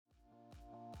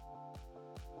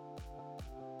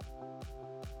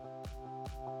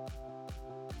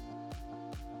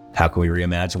How can we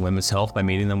reimagine women's health by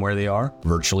meeting them where they are,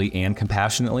 virtually and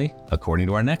compassionately? According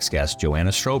to our next guest,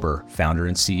 Joanna Strober, founder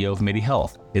and CEO of MIDI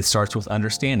Health, it starts with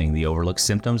understanding the overlooked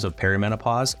symptoms of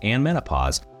perimenopause and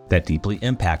menopause that deeply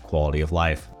impact quality of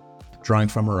life. Drawing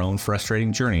from her own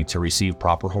frustrating journey to receive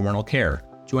proper hormonal care,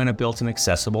 Joanna built an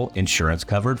accessible,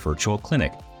 insurance-covered virtual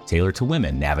clinic tailored to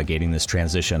women navigating this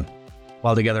transition.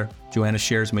 While together, Joanna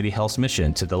shares MIDI Health's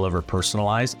mission to deliver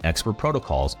personalized, expert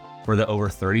protocols for the over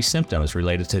 30 symptoms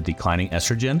related to declining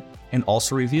estrogen, and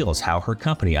also reveals how her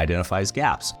company identifies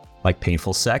gaps like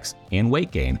painful sex and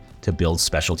weight gain to build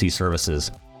specialty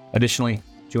services. Additionally,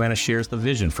 Joanna shares the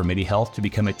vision for MIDI Health to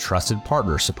become a trusted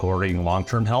partner supporting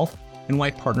long-term health and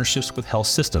why partnerships with health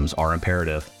systems are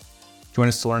imperative. Join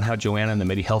us to learn how Joanna and the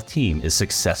MIDI Health team is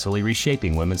successfully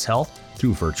reshaping women's health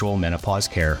through virtual menopause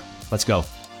care. Let's go.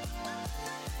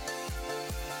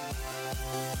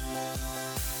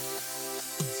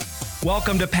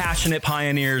 Welcome to Passionate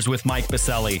Pioneers with Mike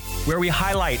Baselli, where we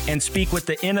highlight and speak with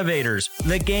the innovators,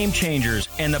 the game changers,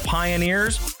 and the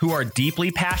pioneers who are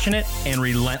deeply passionate and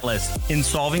relentless in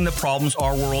solving the problems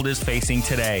our world is facing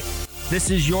today. This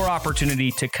is your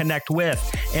opportunity to connect with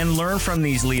and learn from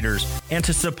these leaders and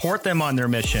to support them on their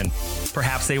mission.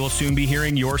 Perhaps they will soon be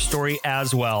hearing your story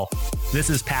as well.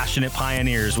 This is Passionate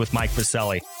Pioneers with Mike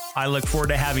Baselli. I look forward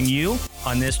to having you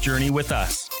on this journey with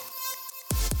us.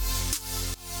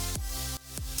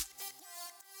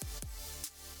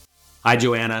 Hi,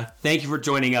 Joanna. Thank you for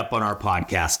joining up on our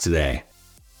podcast today.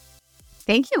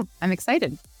 Thank you. I'm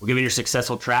excited. Well, given your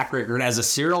successful track record as a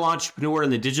serial entrepreneur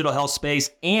in the digital health space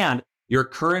and your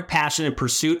current passion and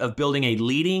pursuit of building a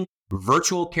leading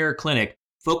virtual care clinic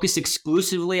focused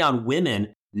exclusively on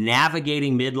women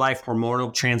navigating midlife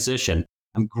hormonal transition,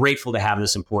 I'm grateful to have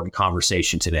this important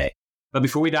conversation today. But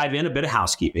before we dive in, a bit of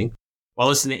housekeeping. While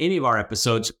listening to any of our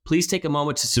episodes, please take a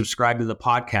moment to subscribe to the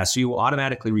podcast so you will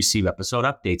automatically receive episode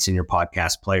updates in your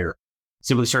podcast player.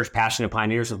 Simply search Passionate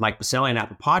Pioneers with Mike Baselli on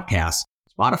Apple Podcasts,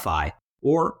 Spotify,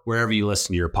 or wherever you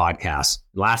listen to your podcasts.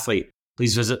 And lastly,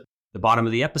 please visit the bottom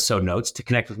of the episode notes to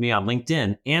connect with me on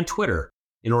LinkedIn and Twitter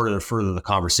in order to further the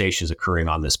conversations occurring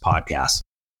on this podcast.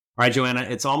 All right, Joanna,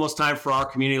 it's almost time for our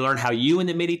community to learn how you and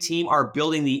the MIDI team are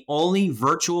building the only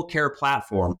virtual care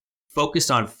platform focused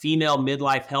on female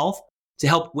midlife health to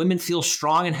help women feel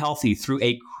strong and healthy through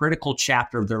a critical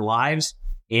chapter of their lives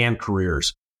and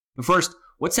careers. But first,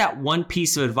 what's that one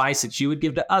piece of advice that you would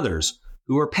give to others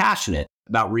who are passionate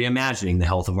about reimagining the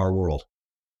health of our world?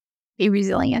 Be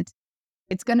resilient.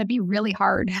 It's going to be really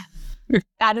hard.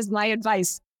 That is my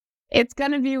advice. It's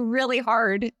going to be really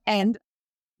hard, and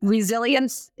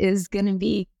resilience is going to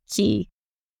be key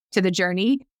to the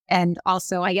journey. And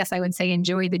also, I guess I would say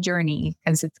enjoy the journey,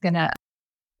 because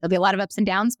there'll be a lot of ups and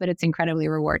downs, but it's incredibly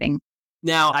rewarding.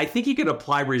 Now, I think you could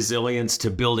apply resilience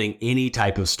to building any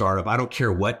type of startup. I don't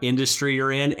care what industry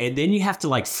you're in. And then you have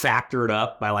to factor it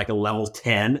up by a level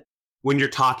 10 when you're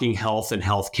talking health and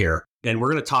healthcare. And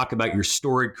we're going to talk about your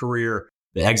storied career,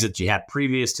 the exit you had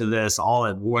previous to this, all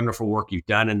the wonderful work you've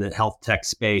done in the health tech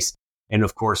space. And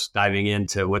of course, diving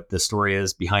into what the story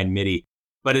is behind MIDI.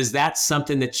 But is that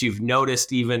something that you've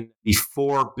noticed even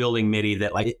before building MIDI,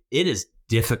 that it is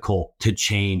difficult to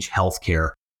change healthcare?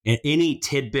 And any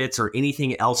tidbits or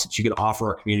anything else that you could offer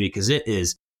our community, because it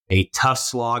is a tough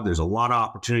slog. There's a lot of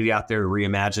opportunity out there to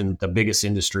reimagine the biggest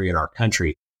industry in our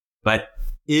country. But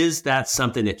is that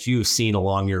something that you've seen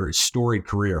along your storied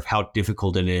career of how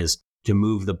difficult it is to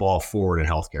move the ball forward in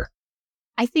healthcare?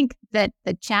 I think that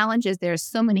the challenge is there's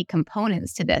so many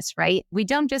components to this, right? We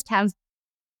don't just have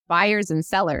buyers and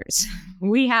sellers.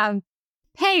 We have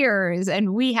payers,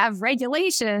 and we have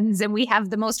regulations, and we have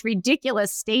the most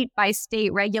ridiculous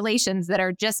state-by-state regulations that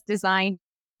are just designed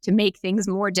to make things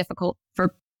more difficult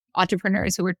for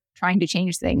entrepreneurs who are trying to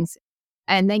change things.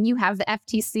 And then you have the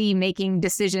FTC making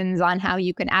decisions on how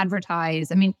you can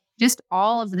advertise. I mean, just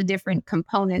all of the different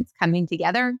components coming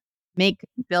together make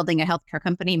building a healthcare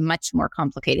company much more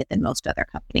complicated than most other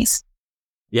companies.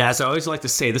 Yeah, so I always like to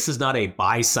say this is not a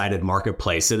buy-sided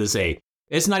marketplace.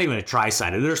 It's not even a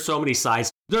tri-sided. There's so many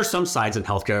sides. There's some sides in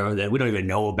healthcare that we don't even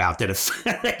know about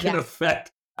that can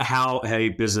affect how a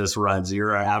business runs.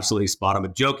 You're absolutely spot on.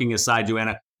 But joking aside,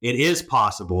 Joanna, it is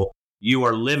possible. You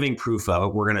are living proof of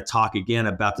it. We're going to talk again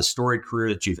about the storied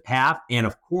career that you have. And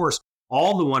of course,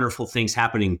 all the wonderful things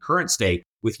happening in current state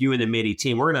with you and the MIDI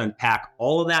team. We're going to unpack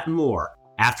all of that and more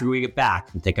after we get back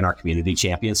from taking our community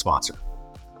champion sponsor.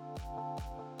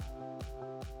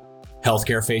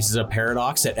 Healthcare faces a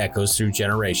paradox that echoes through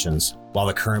generations. While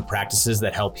the current practices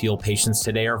that help heal patients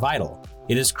today are vital,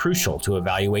 it is crucial to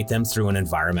evaluate them through an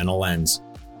environmental lens.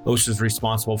 OSHA's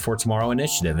Responsible for Tomorrow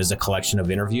initiative is a collection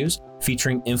of interviews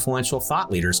featuring influential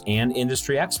thought leaders and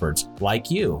industry experts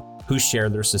like you who share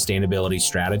their sustainability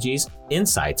strategies,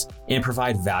 insights, and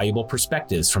provide valuable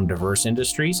perspectives from diverse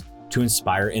industries to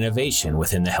inspire innovation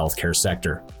within the healthcare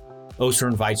sector.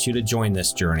 OSHA invites you to join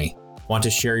this journey. Want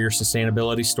to share your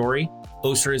sustainability story?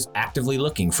 OSHA is actively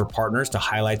looking for partners to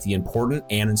highlight the important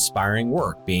and inspiring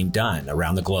work being done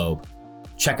around the globe.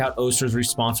 Check out OSHA's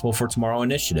Responsible for Tomorrow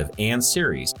initiative and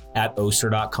series at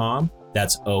OSHA.com.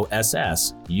 That's OSSUR.com.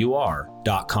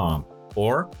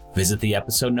 Or visit the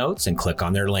episode notes and click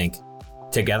on their link.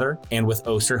 Together, and with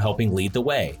OSHA helping lead the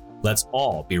way, let's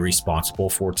all be responsible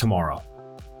for tomorrow.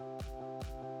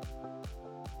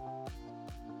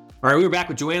 All right, we're back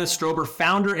with Joanna Strober,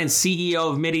 founder and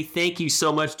CEO of MIDI. Thank you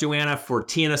so much, Joanna, for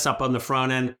teeing us up on the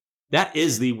front end. That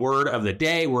is the word of the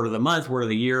day, word of the month, word of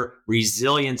the year,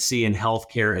 resiliency in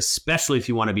healthcare, especially if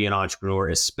you want to be an entrepreneur,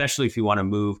 especially if you want to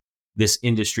move this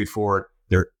industry forward.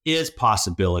 There is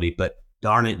possibility, but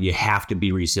darn it, you have to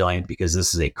be resilient because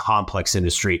this is a complex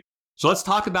industry. So let's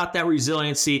talk about that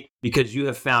resiliency because you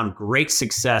have found great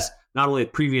success, not only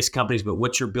at previous companies, but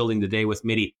what you're building today with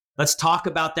MIDI. Let's talk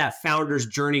about that founder's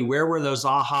journey. Where were those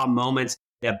aha moments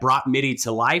that brought MIDI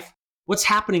to life? What's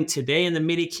happening today in the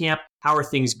MIDI camp? How are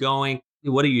things going?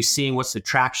 What are you seeing? What's the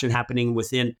traction happening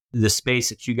within the space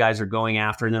that you guys are going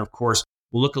after? And then, of course,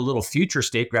 we'll look a little future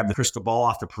state, grab the crystal ball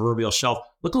off the proverbial shelf,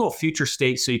 look a little future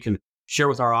state so you can share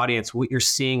with our audience what you're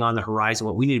seeing on the horizon,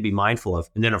 what we need to be mindful of.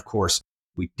 And then, of course,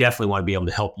 we definitely want to be able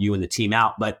to help you and the team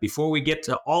out. But before we get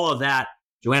to all of that,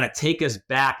 Joanna, take us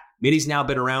back. MIDI's now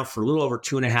been around for a little over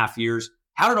 2.5 years.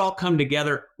 How did it all come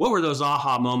together? What were those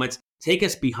aha moments? Take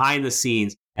us behind the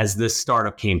scenes as this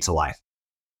startup came to life.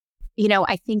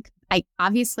 I think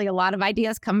obviously a lot of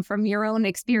ideas come from your own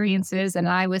experiences, and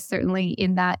I was certainly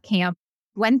in that camp.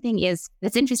 One thing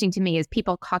that's interesting to me is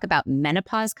people talk about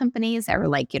menopause companies or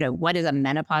what is a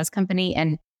menopause company?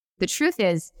 And the truth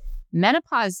is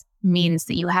menopause means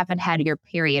that you haven't had your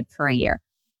period for a year.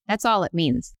 That's all it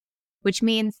means, which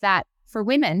means that for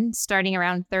women starting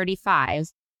around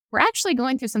 35, we're actually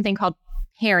going through something called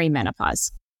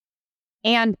perimenopause.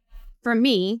 And for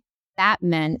me, that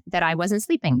meant that I wasn't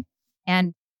sleeping.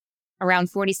 And around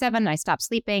 47, I stopped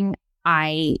sleeping.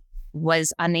 I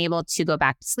was unable to go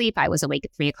back to sleep. I was awake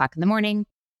at 3 o'clock in the morning.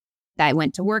 I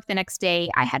went to work the next day.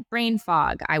 I had brain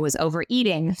fog. I was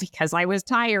overeating because I was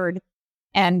tired.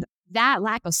 And that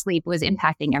lack of sleep was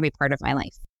impacting every part of my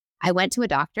life. I went to a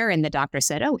doctor and the doctor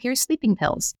said, "Oh, here's sleeping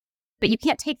pills, but you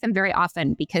can't take them very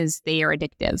often because they are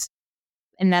addictive."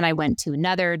 And then I went to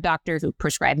another doctor who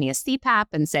prescribed me a CPAP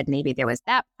and said maybe there was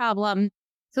that problem.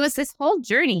 So it's this whole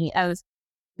journey of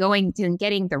going and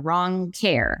getting the wrong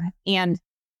care. And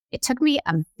it took me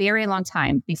a very long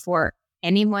time before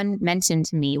anyone mentioned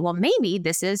to me, well, maybe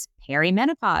this is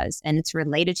perimenopause and it's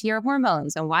related to your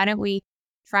hormones. And why don't we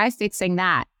try fixing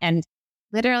that? And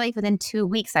literally within 2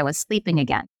 weeks, I was sleeping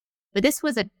again. But this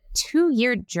was a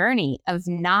 2-year journey of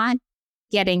not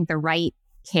getting the right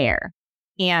care.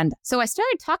 And so I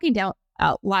started talking to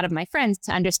a lot of my friends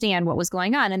to understand what was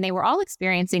going on, and they were all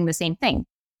experiencing the same thing.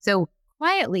 So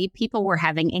quietly, people were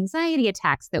having anxiety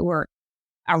attacks that were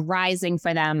arising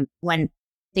for them when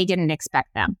they didn't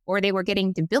expect them, or they were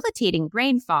getting debilitating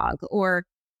brain fog or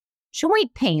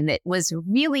joint pain that was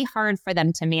really hard for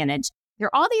them to manage. There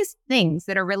are all these things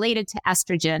that are related to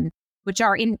estrogen, which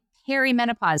are in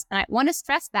perimenopause. And I want to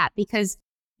stress that because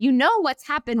you know what's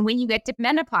happened when you get to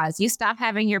menopause. You stop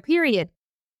having your period.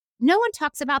 No one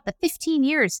talks about the 15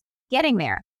 years getting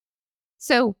there.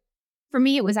 So for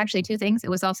me, it was actually 2 things. It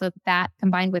was also that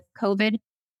combined with COVID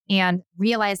and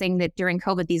realizing that during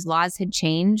COVID, these laws had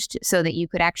changed so that you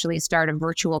could actually start a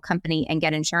virtual company and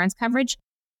get insurance coverage.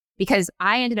 Because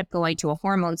I ended up going to a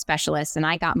hormone specialist and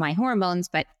I got my hormones,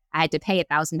 but I had to pay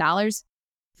 $1,000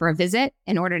 for a visit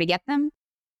in order to get them.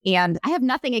 And I have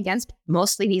nothing against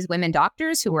mostly these women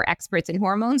doctors who are experts in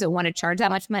hormones and want to charge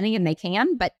that much money, and they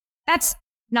can, but that's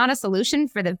not a solution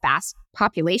for the vast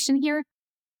population here.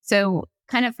 So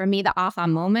kind of for me, the aha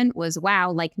moment was, wow,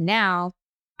 like now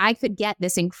I could get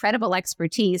this incredible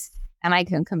expertise and I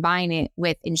can combine it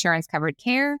with insurance covered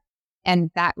care.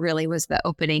 And that really was the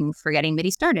opening for getting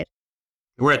MIDI started.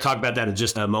 We're going to talk about that in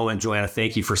just a moment, Joanna.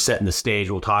 Thank you for setting the stage.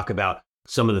 We'll talk about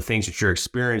some of the things that you're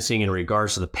experiencing in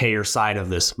regards to the payer side of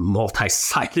this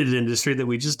multi-sided industry that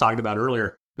we just talked about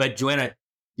earlier. But Joanna,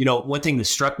 one thing that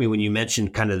struck me when you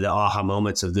mentioned kind of the aha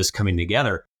moments of this coming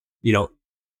together,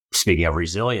 speaking of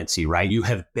resiliency, right? You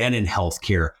have been in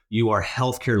healthcare. You are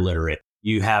healthcare literate.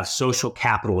 You have social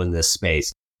capital in this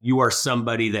space. You are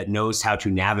somebody that knows how to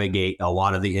navigate a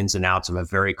lot of the ins and outs of a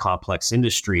very complex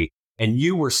industry. and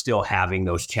you were still having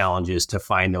those challenges to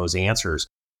find those answers.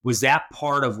 Was that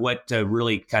part of what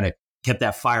really kind of kept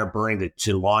that fire burning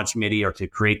to launch MIDI or to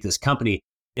create this company?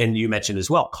 And you mentioned as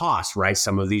well, cost, right?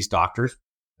 Some of these doctors,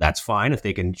 that's fine. If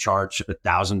they can charge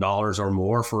 $1,000 or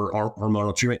more for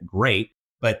hormonal treatment, great.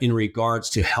 But in regards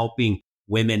to helping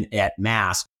women at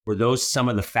mass, were those some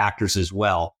of the factors as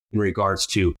well in regards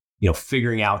to,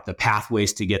 figuring out the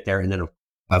pathways to get there, and then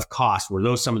of cost, were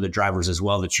those some of the drivers as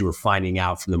well that you were finding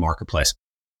out from the marketplace?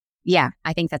 Yeah,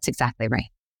 I think that's exactly right.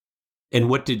 And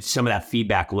what did some of that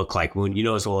feedback look like? When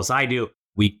as well as I do,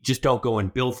 we just don't go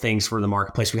and build things for the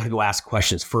marketplace. We got to go ask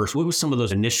questions first. What was some of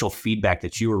those initial feedback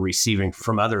that you were receiving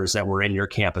from others that were in your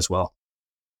camp as well?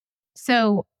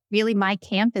 So really my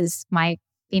camp is my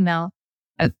female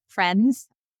friends,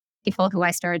 people who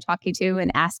I started talking to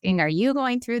and asking, are you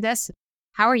going through this?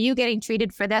 How are you getting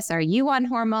treated for this? Are you on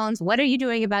hormones? What are you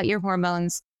doing about your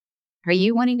hormones? Are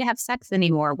you wanting to have sex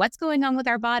anymore? What's going on with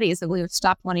our bodies that we've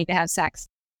stopped wanting to have sex?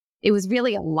 It was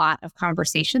really a lot of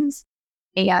conversations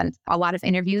and a lot of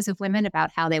interviews of women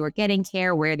about how they were getting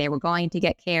care, where they were going to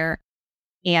get care.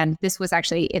 And this was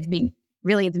actually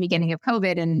really at the beginning of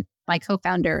COVID. And my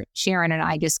co-founder, Sharon, and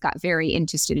I just got very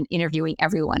interested in interviewing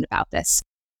everyone about this.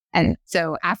 And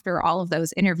so after all of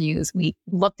those interviews, we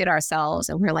looked at ourselves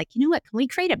and we're like, you know what, can we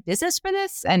create a business for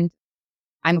this? And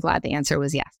I'm glad the answer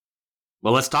was yes.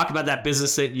 Well, let's talk about that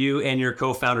business that you and your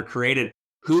co-founder created.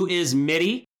 Who is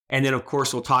MIDI? And then, of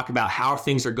course, we'll talk about how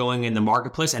things are going in the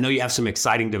marketplace. I know you have some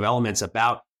exciting developments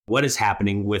about what is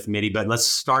happening with MIDI, but let's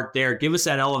start there. Give us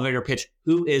that elevator pitch.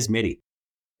 Who is MIDI?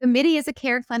 So MIDI is a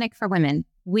care clinic for women.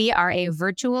 We are a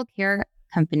virtual care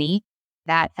company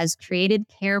that has created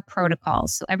care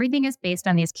protocols. So everything is based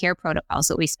on these care protocols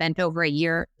that we spent over a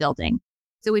year building.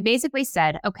 So we basically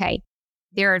said, okay,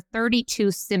 there are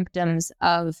 32 symptoms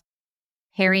of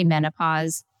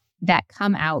perimenopause that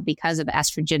come out because of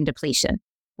estrogen depletion.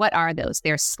 What are those?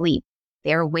 Their sleep,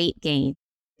 their weight gain,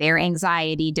 their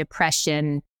anxiety,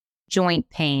 depression,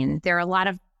 joint pain. There are a lot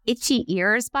of itchy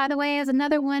ears, by the way, is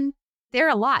another one. There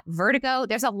are a lot. Vertigo.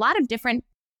 There's a lot of different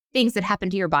things that happen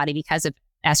to your body because of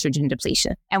estrogen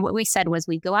depletion. And what we said was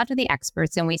we go out to the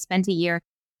experts and we spent a year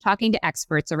talking to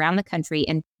experts around the country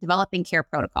and developing care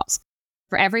protocols.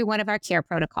 For every one of our care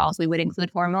protocols, we would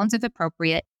include hormones if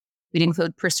appropriate. We'd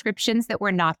include prescriptions that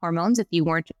were not hormones if you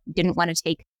didn't want to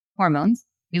take hormones.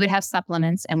 We would have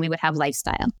supplements and we would have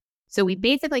lifestyle. So we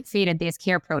basically created these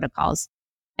care protocols.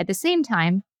 At the same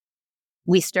time,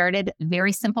 we started a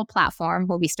very simple platform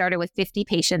where we started with 50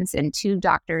 patients and 2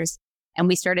 doctors, and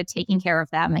we started taking care of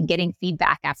them and getting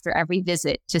feedback after every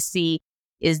visit to see,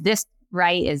 is this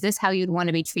right? Is this how you'd want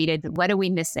to be treated? What are we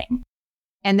missing?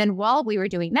 And then while we were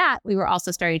doing that, we were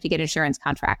also starting to get insurance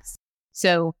contracts.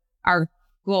 So our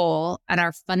goal and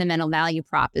our fundamental value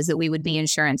prop is that we would be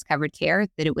insurance covered care,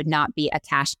 that it would not be a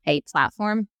cash pay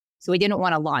platform. So we didn't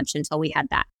want to launch until we had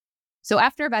that. So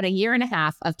after about a year and a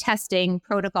half of testing,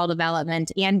 protocol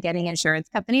development, and getting insurance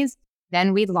companies,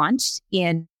 then we launched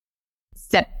in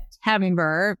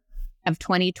September of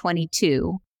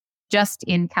 2022, just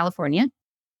in California.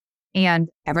 And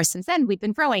ever since then, we've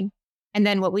been growing. And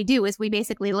then what we do is we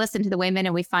basically listen to the women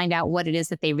and we find out what it is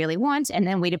that they really want. And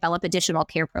then we develop additional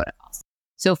care protocols.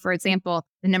 So for example,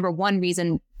 the number one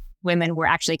reason women were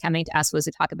actually coming to us was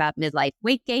to talk about midlife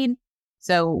weight gain.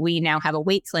 So we now have a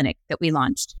weight clinic that we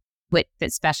launched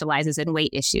that specializes in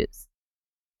weight issues.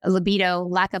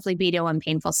 Lack of libido and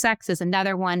painful sex is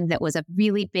another one that was a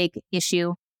really big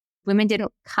issue. Women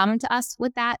didn't come to us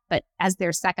with that, but as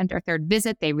their second or third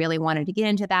visit, they really wanted to get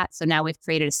into that. So now we've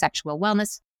created a sexual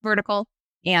wellness vertical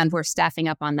and we're staffing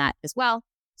up on that as well.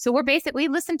 So we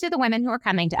listen to the women who are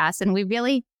coming to us, and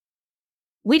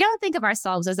we don't think of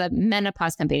ourselves as a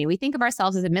menopause company. We think of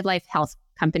ourselves as a midlife health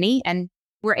company, and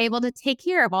we're able to take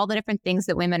care of all the different things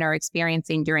that women are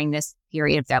experiencing during this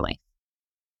period of their life.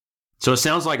 So it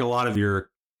sounds like a lot of your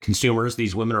consumers,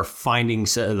 these women, are finding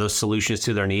those solutions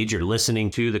to their needs. You're listening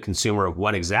to the consumer of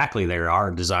what exactly they are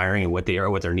desiring and what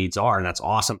their needs are. And that's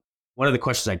awesome. One of the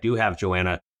questions I do have,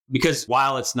 Joanna, because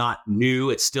while it's not new,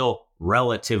 it's still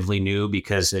relatively new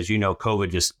because, as you know,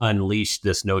 COVID just unleashed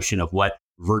this notion of what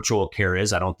virtual care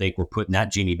is. I don't think we're putting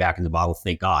that genie back in the bottle.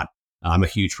 Thank God. I'm a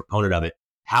huge proponent of it.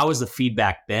 How has the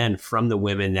feedback been from the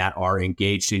women that are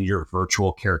engaged in your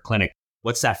virtual care clinic?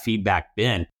 What's that feedback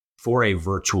been for a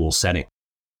virtual setting?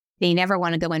 They never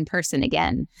want to go in person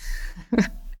again.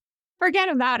 Forget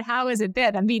about how has it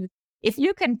been. I mean, if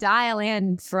you can dial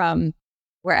in from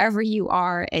wherever you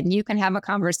are and you can have a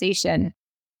conversation,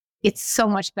 it's so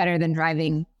much better than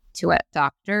driving to a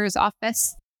doctor's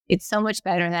office. It's so much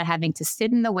better than having to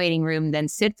sit in the waiting room, then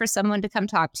sit for someone to come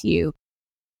talk to you.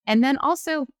 And then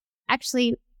also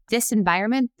actually, this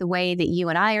environment, the way that you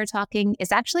and I are talking,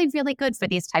 is actually really good for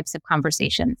these types of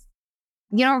conversations.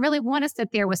 You don't really want to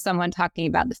sit there with someone talking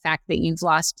about the fact that you've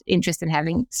lost interest in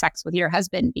having sex with your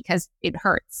husband because it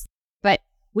hurts. But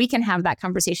we can have that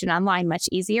conversation online much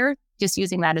easier, just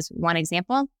using that as one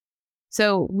example.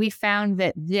 So we found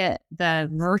that the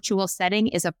virtual setting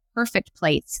is a perfect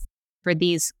place for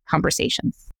these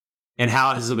conversations. And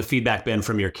how has the feedback been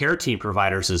from your care team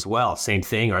providers as well? Same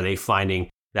thing. Are they finding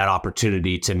that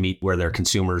opportunity to meet where their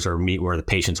consumers or meet where the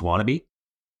patients want to be?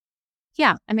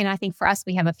 Yeah. I mean, I think for us,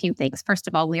 we have a few things. First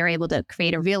of all, we are able to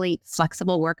create a really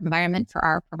flexible work environment for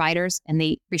our providers, and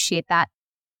they appreciate that.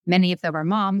 Many of them are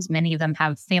moms. Many of them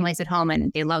have families at home,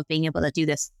 and they love being able to do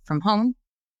this from home.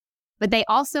 But they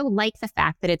also like the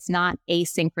fact that it's not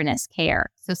asynchronous care.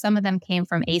 So some of them came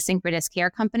from asynchronous care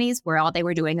companies where all they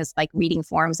were doing is like reading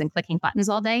forms and clicking buttons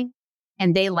all day.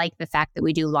 And they like the fact that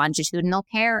we do longitudinal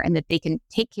care and that they can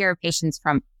take care of patients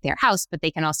from their house, but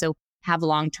they can also have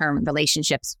long-term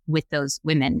relationships with those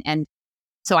women. And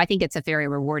so I think it's a very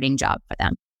rewarding job for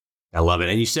them. I love it.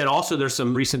 And you said also there's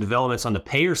some recent developments on the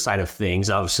payer side of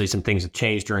things. Obviously, some things have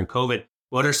changed during COVID.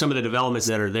 What are some of the developments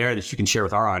that are there that you can share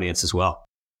with our audience as well?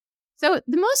 So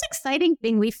the most exciting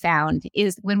thing we found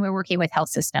is when we're working with health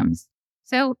systems.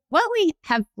 So what we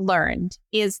have learned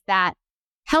is that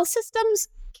health systems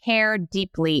care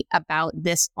deeply about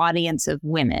this audience of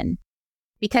women,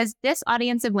 because this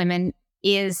audience of women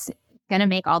is going to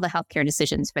make all the healthcare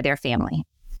decisions for their family.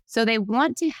 So they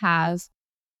want to have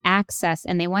access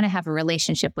and they want to have a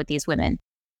relationship with these women.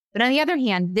 But on the other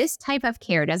hand, this type of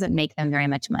care doesn't make them very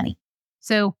much money.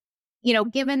 So,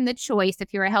 given the choice,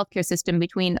 if you're a healthcare system,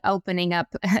 between opening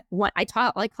up what I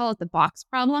call it the box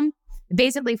problem.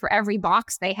 Basically, for every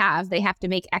box they have to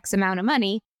make X amount of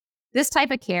money. This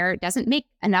type of care doesn't make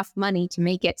enough money to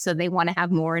make it, so they want to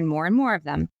have more and more and more of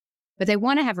them. But they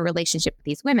want to have a relationship with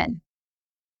these women.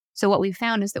 So what we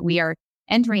found is that we are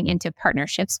entering into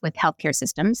partnerships with healthcare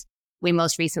systems. We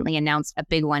most recently announced a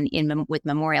big one with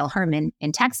Memorial Hermann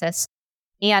in Texas.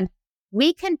 And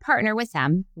we can partner with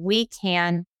them. We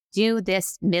can do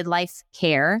this midlife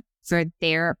care for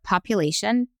their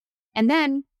population. And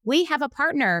then we have a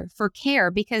partner for care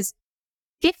because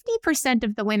 50%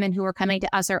 of the women who are coming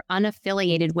to us are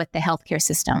unaffiliated with the healthcare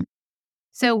system.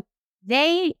 So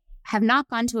they have not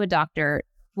gone to a doctor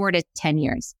 4 to 10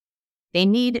 years. They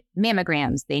need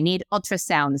mammograms. They need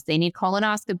ultrasounds. They need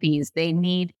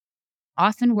colonoscopies.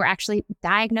 Often we're actually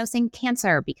diagnosing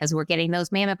cancer because we're getting those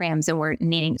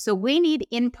mammograms so we need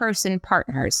in-person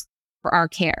partners for our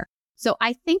care. So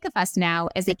I think of us now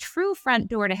as a true front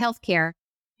door to healthcare.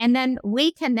 And then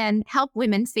we can then help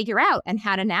women figure out and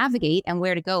how to navigate and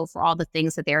where to go for all the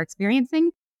things that they're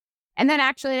experiencing. And then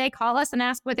actually they call us and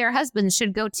ask where their husbands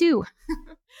should go too.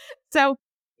 So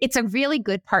it's a really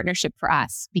good partnership for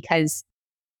us because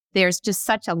there's just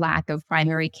such a lack of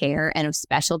primary care and of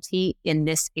specialty in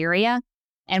this area.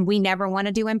 And we never want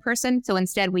to do in person. So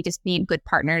instead, we just need good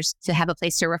partners to have a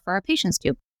place to refer our patients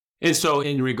to. And so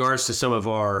in regards to some of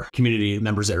our community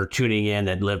members that are tuning in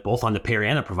that live both on the payer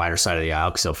and the provider side of the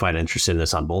aisle, because they'll find interested in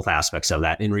this on both aspects of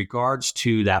that. In regards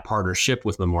to that partnership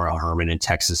with Memorial Hermann in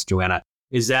Texas, Joanna,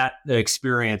 is that the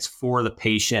experience for the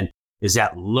patient? Does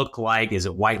that look like, is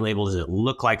it white label? Does it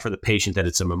look like for the patient that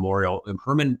it's a Memorial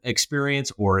Hermann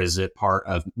experience, or is it part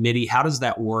of MIDI? How does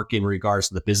that work in regards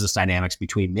to the business dynamics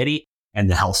between MIDI and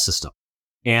the health system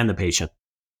and the patient?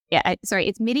 Yeah,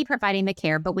 it's MIDI providing the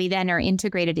care, but we then are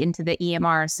integrated into the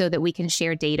EMR so that we can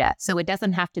share data. So it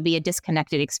doesn't have to be a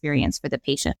disconnected experience for the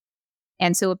patient.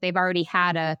 And so if they've already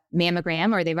had a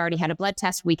mammogram or they've already had a blood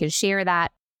test, we can share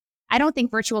that. I don't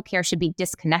think virtual care should be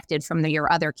disconnected from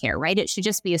your other care, right? It should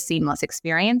just be a seamless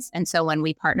experience. And so when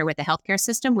we partner with the healthcare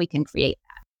system, we can create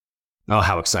that. Oh,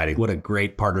 how exciting. What a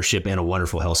great partnership and a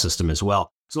wonderful health system as well.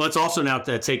 So let's also now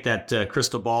take that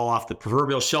crystal ball off the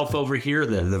proverbial shelf over here,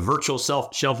 the virtual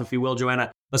shelf, if you will, Joanna.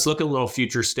 Let's look at a little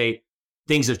future state.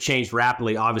 Things have changed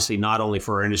rapidly, obviously, not only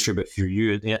for our industry, but for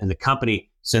you and the company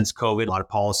since COVID. A lot of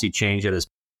policy change that has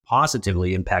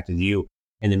positively impacted you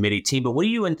and the MIDI team. But what are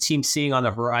you and the team seeing on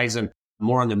the horizon,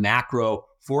 more on the macro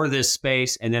for this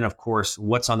space? And then, of course,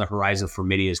 what's on the horizon for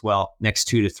MIDI as well, next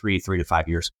 3 to 5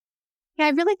 years? Yeah,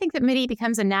 I really think that MIDI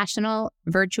becomes a national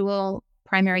virtual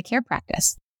primary care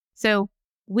practice. So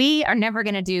we are never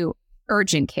going to do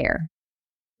urgent care,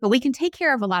 but we can take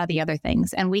care of a lot of the other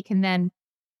things. And we can then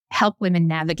help women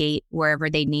navigate wherever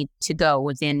they need to go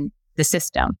within the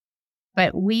system.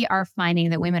 But we are finding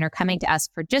that women are coming to us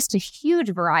for just a huge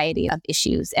variety of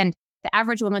issues. And the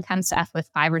average woman comes to us with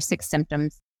 5 or 6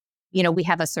 symptoms. We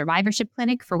have a survivorship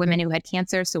clinic for women who had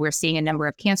cancer. So we're seeing a number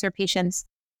of cancer patients.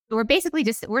 we're basically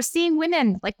we're seeing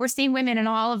women in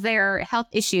all of their health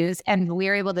issues, and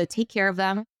we're able to take care of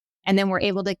them. And then we're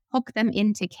able to hook them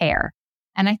into care.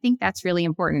 And I think that's really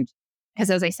important because,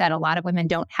 as I said, a lot of women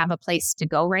don't have a place to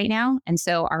go right now. And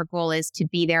so our goal is to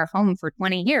be their home for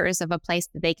 20 years of a place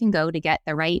that they can go to get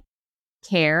the right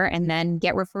care and then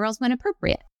get referrals when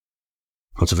appropriate.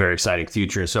 Well, it's a very exciting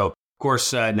future. So, of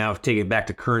course, now taking it back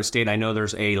to current state, I know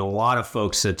there's a lot of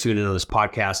folks that tune into this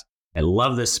podcast and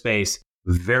love this space,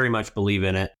 very much believe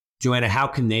in it. Joanna, how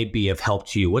can they be of help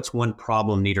to you? What's one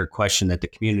problem, need, or question that the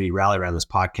community rally around this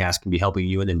podcast can be helping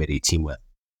you and the MIDI team with?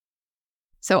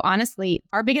 So honestly,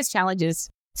 our biggest challenge is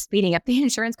speeding up the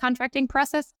insurance contracting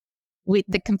process.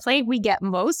 The complaint we get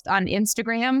most on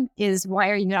Instagram is, why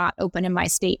are you not open in my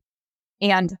state?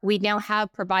 And we now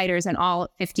have providers in all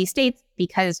 50 states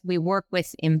because we work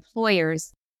with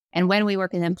employers. And when we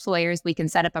work with employers, we can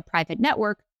set up a private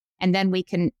network, and then we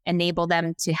can enable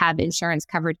them to have insurance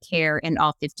covered care in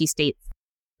all 50 states.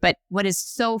 But what is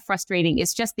so frustrating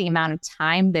is just the amount of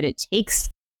time that it takes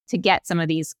to get some of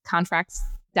these contracts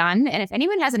done. And if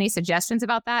anyone has any suggestions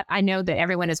about that, I know that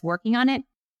everyone is working on it,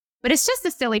 but it's just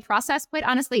a silly process. Quite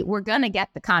honestly, we're going to get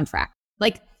the contract.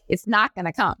 It's not going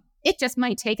to come. It just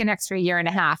might take an extra year and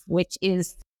a half, which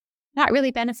is not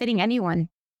really benefiting anyone.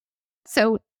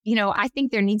 So, I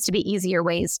think there needs to be easier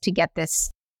ways to get this.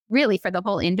 Really, for the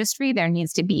whole industry, there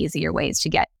needs to be easier ways to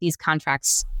get these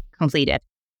contracts completed.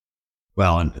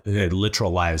 Well, and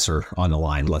literal lives are on the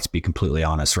line. Let's be completely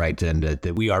honest, right? And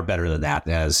that we are better than that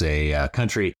as a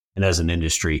country and as an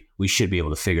industry. We should be able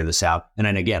to figure this out. And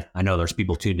then again, I know there's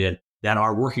people tuned in that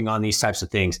are working on these types of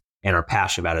things and are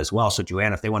passionate about it as well. So,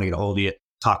 Joanna, if they want to get a hold of you,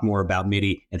 talk more about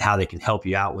MIDI and how they can help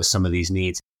you out with some of these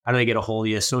needs, how do they get a hold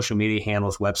of you? Social media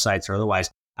handles, websites, or otherwise,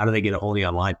 how do they get a hold of you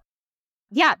online?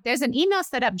 Yeah, there's an email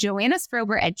set up,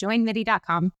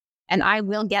 joannastrober@joinmidi.com, and I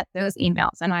will get those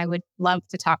emails, and I would love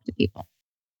to talk to people.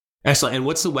 Excellent. And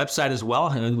what's the website as well?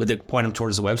 And would it point them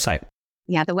towards the website?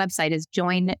 Yeah, the website is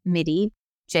joinmidi,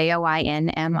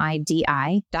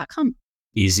 joinmidi.com.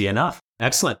 Easy enough.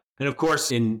 Excellent. And of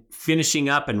course, in finishing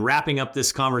up and wrapping up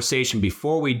this conversation,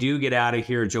 before we do get out of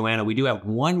here, Joanna, we do have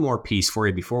one more piece for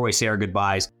you before we say our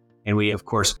goodbyes. And we, of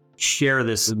course, share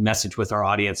this message with our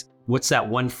audience. What's that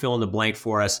one fill in the blank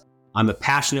for us? I'm a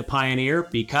passionate pioneer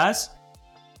because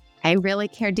I really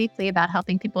care deeply about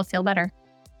helping people feel better.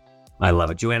 I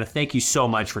love it. Joanna, thank you so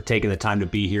much for taking the time to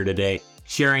be here today,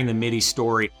 sharing the MIDI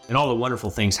story and all the wonderful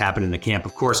things happen in the camp.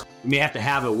 Of course, we may have to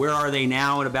have it. Where are they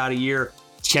now in about a year?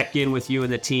 Check in with you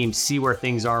and the team, see where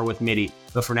things are with MIDI.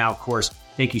 But for now, of course,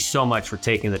 thank you so much for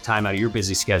taking the time out of your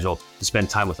busy schedule to spend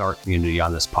time with our community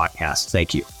on this podcast.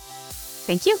 Thank you.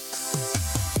 Thank you.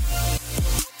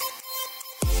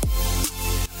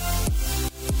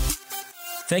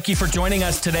 Thank you for joining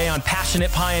us today on Passionate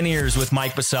Pioneers with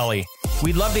Mike Baselli.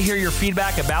 We'd love to hear your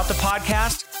feedback about the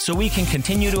podcast so we can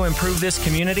continue to improve this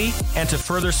community and to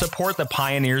further support the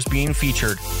pioneers being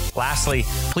featured. Lastly,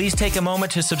 please take a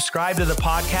moment to subscribe to the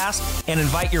podcast and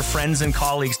invite your friends and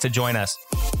colleagues to join us.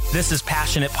 This is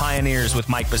Passionate Pioneers with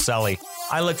Mike Baselli.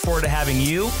 I look forward to having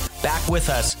you back with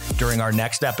us during our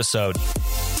next episode.